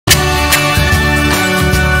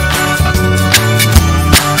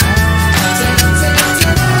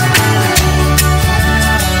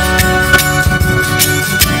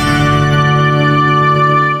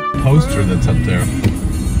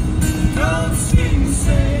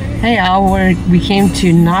Hey all, we came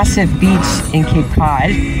to Nauset Beach in Cape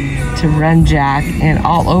Cod to run Jack, and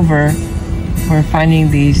all over we're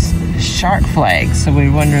finding these shark flags. So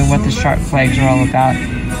we're wondering what the shark flags are all about.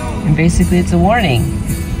 And basically it's a warning.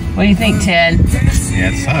 What do you think, Ted?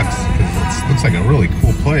 Yeah, it sucks because it looks like a really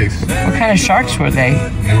cool place. What kind of sharks were they?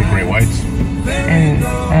 They were great whites. And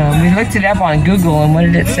we looked it up on Google, and what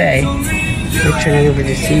did it say? We're turning over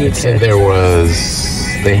to see it.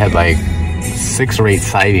 They had like 6 or 8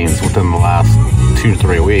 sightings within the last 2 to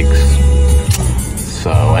 3 weeks.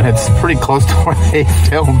 So, and it's pretty close to where they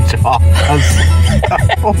filmed Jaws.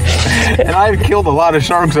 And I've killed a lot of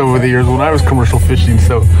sharks over the years when I was commercial fishing,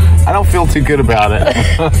 so I don't feel too good about it.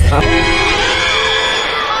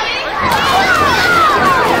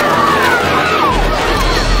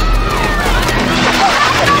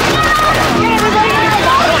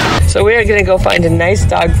 So we are going to go find a nice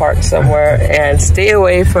dog park somewhere and stay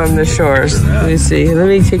away from the shores. Let me see. Let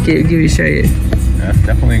me take you, show you. That's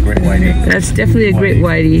definitely a great whitey. That's definitely a great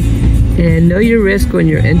whitey. And know your risk when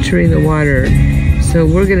you're entering the water. So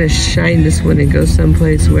we're going to shine this one and go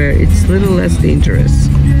someplace where it's a little less dangerous.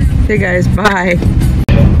 Okay guys, bye.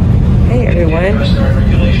 Hey everyone.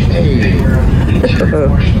 Hey.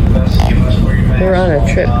 We're on a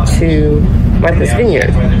trip to Martha's Vineyard,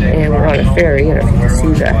 and we're on a ferry. I don't know if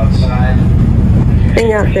you can see the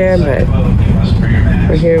thing out there, but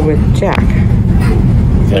we're here with Jack,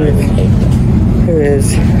 who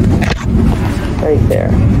is right there.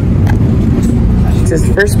 It's his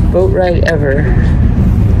first boat ride ever.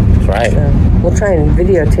 That's right. So we'll try and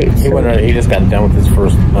videotape. He just got done with his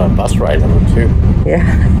first bus ride on him too. Yeah.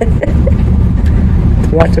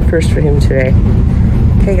 Lots of firsts for him today.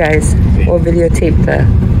 Okay guys, we'll videotape the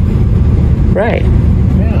ride.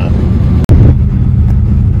 Yeah.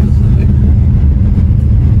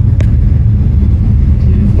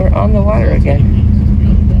 We're on the water again.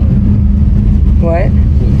 What?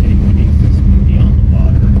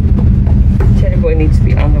 Teddy boy needs to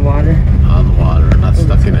be on the water. On the water, not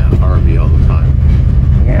stuck in a RV all the time.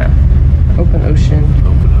 Yeah. Open ocean.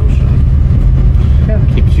 Open ocean.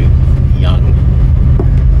 Yeah. Keeps you young.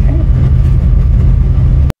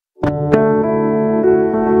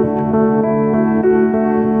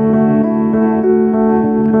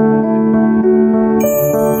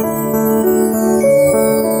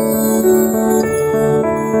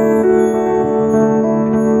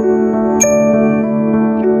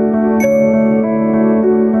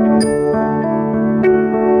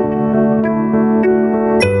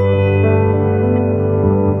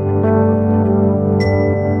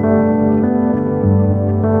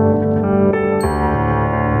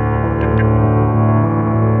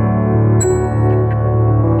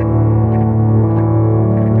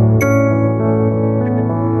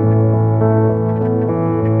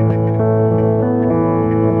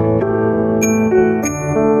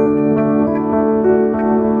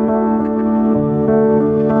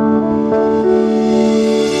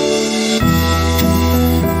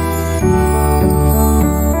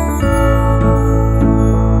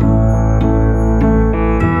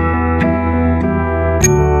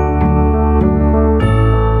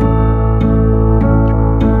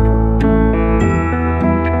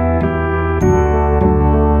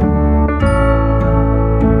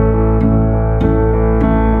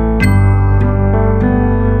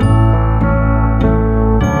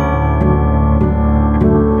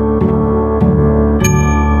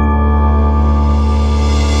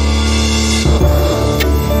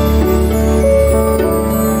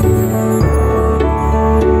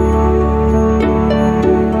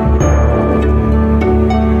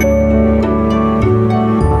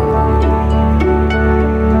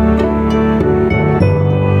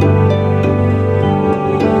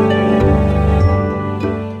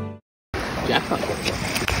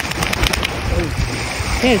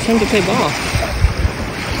 Hey, it's time to play ball.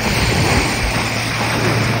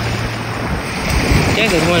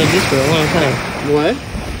 Jack has wanted this for a long time. What?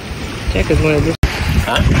 Jack has wanted this.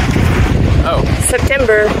 Huh? Oh.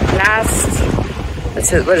 September last,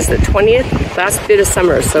 what is it, 20th? Last bit of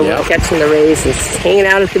summer, so Yep. we're catching the rays and hanging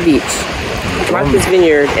out at the beach. Martha's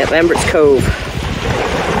Vineyard at Lambert's Cove.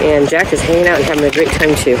 And Jack is hanging out and having a great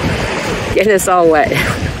time too. Getting us all wet.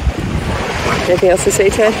 Anything else to say,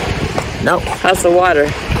 Ted? No. How's the water?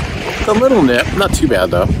 A little nip. Not too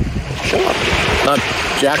bad, though.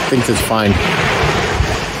 Jack thinks it's fine.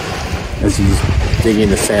 As he's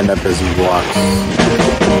digging the sand up as he walks.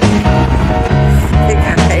 Hey,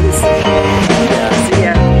 guys. Yeah. See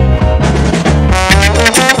ya.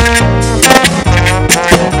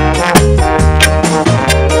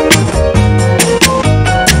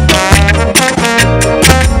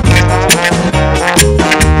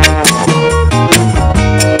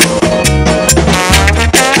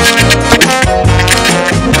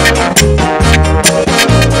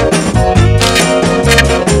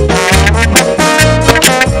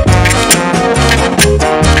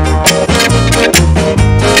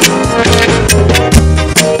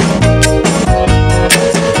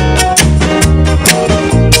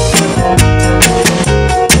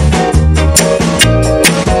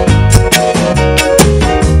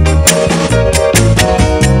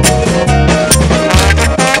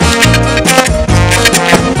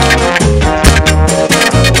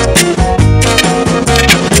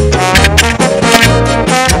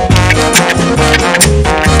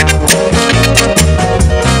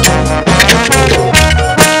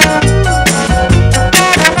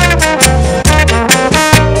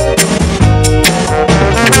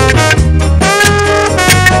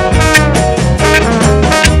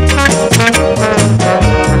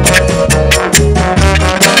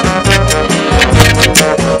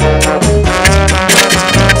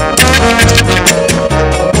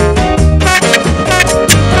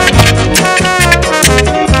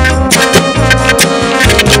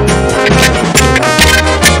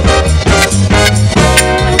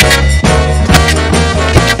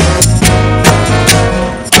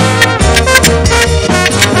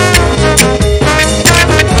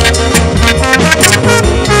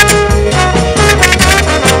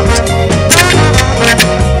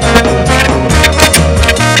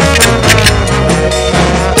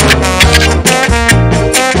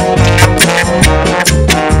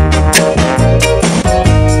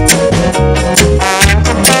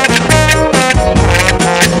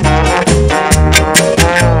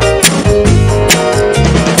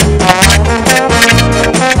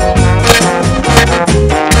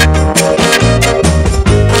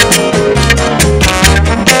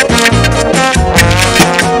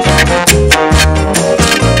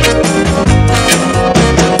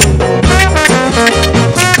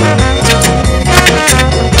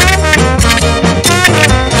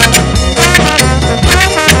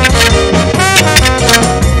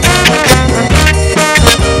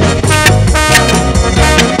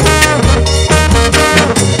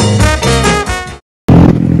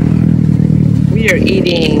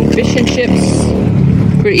 chips.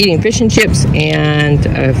 We're eating fish and chips and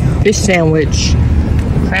a fish sandwich,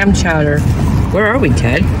 clam chowder. Where are we,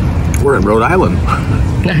 Ted? We're in Rhode Island.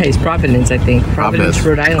 Nice, Providence, I think. Providence,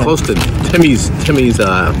 Rhode Island. Close to Timmy's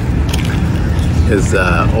his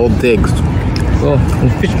old digs. Cool.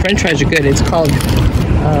 And fish French fries are good. It's called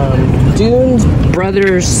Dunes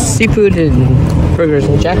Brothers Seafood and Burgers.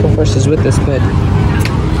 And Jack, of course, is with us, but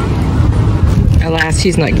alas,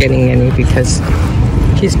 he's not getting any because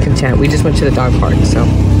he's content. We just went to the dog park, so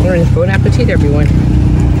bon appetit, everyone.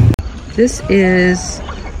 This is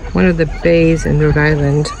one of the bays in Rhode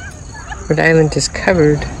Island. Rhode Island is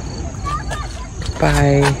covered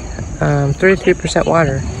by 33%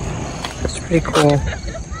 water. That's pretty cool.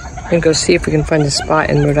 We're gonna go see if we can find a spot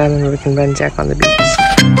in Rhode Island where we can run Jack on the beach.